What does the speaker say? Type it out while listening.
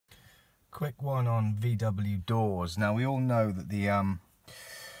Quick one on VW doors. Now we all know that the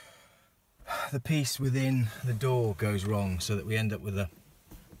piece within the door goes wrong, so that we end up with a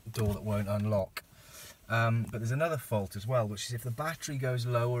door that won't unlock. But there's another fault as well, which is if the battery goes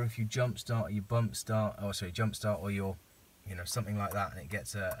low, or if you jump start or you jump start or you're, something like that, and it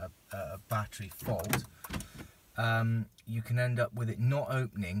gets a battery fault, you can end up with it not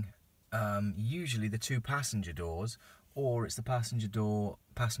opening. Usually the two passenger doors, or it's the passenger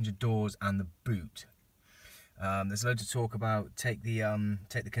doors and the boot. There's a load of talk about take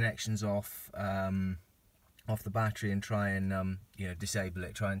the connections off the battery and try and disable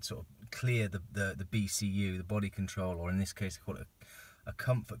it, try and sort of clear the BCU, the body control, or in this case I call it a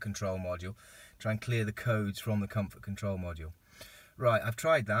comfort control module. Try and clear the codes from the comfort control module. Right, I've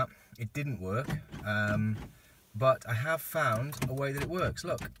tried that. It didn't work, but I have found a way that it works.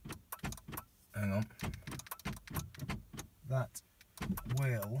 Look, hang on. That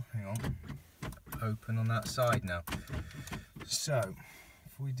will, open on that side now. So,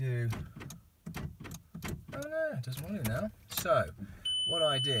 if we do, oh no, it doesn't want to now. So, what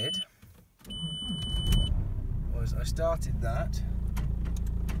I did was I started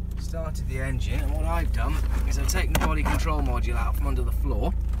the engine, and what I've done is I've taken the body control module out from under the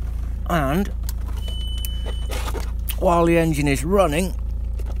floor, and while the engine is running,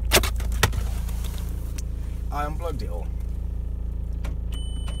 I unplugged it all.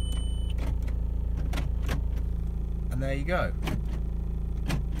 And there you go.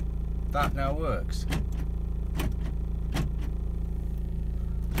 That now works.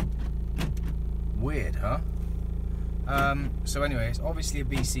 Weird, huh? So anyway, it's obviously a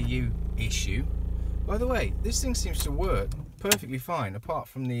BCU issue. By the way, this thing seems to work perfectly fine, apart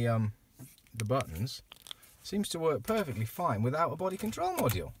from the buttons. Seems to work perfectly fine without a body control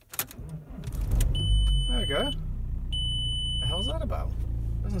module. There we go. The hell's that about?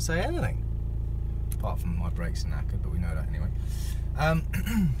 Doesn't say anything. Apart from my brakes are knackered, but we know that anyway.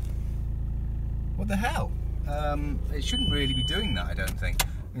 What the hell? It shouldn't really be doing that, I don't think.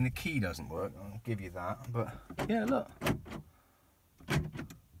 I mean, the key doesn't work, I'll give you that, but yeah, look.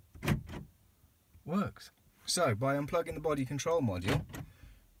 Works. So, by unplugging the body control module,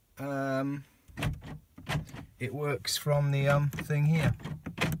 it works from the thing here.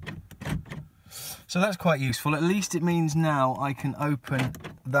 So that's quite useful. At least it means now I can open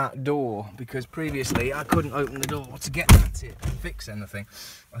that door, because previously I couldn't open the door to get at it and fix anything.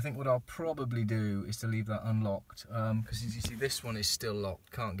 I think what I'll probably do is to leave that unlocked, because as you see, this one is still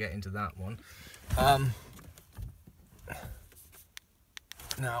locked, can't get into that one.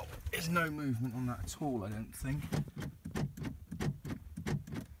 Now, there's no movement on that at all, I don't think.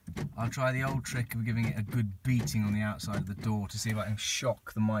 I'll try the old trick of giving it a good beating on the outside of the door to see if I can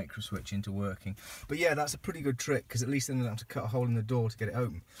shock the micro switch into working. But yeah, that's a pretty good trick, because at least then I don't have to cut a hole in the door to get it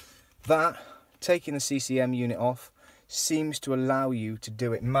open. That, taking the CCM unit off, seems to allow you to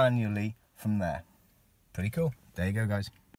do it manually from there. Pretty cool. There you go, guys.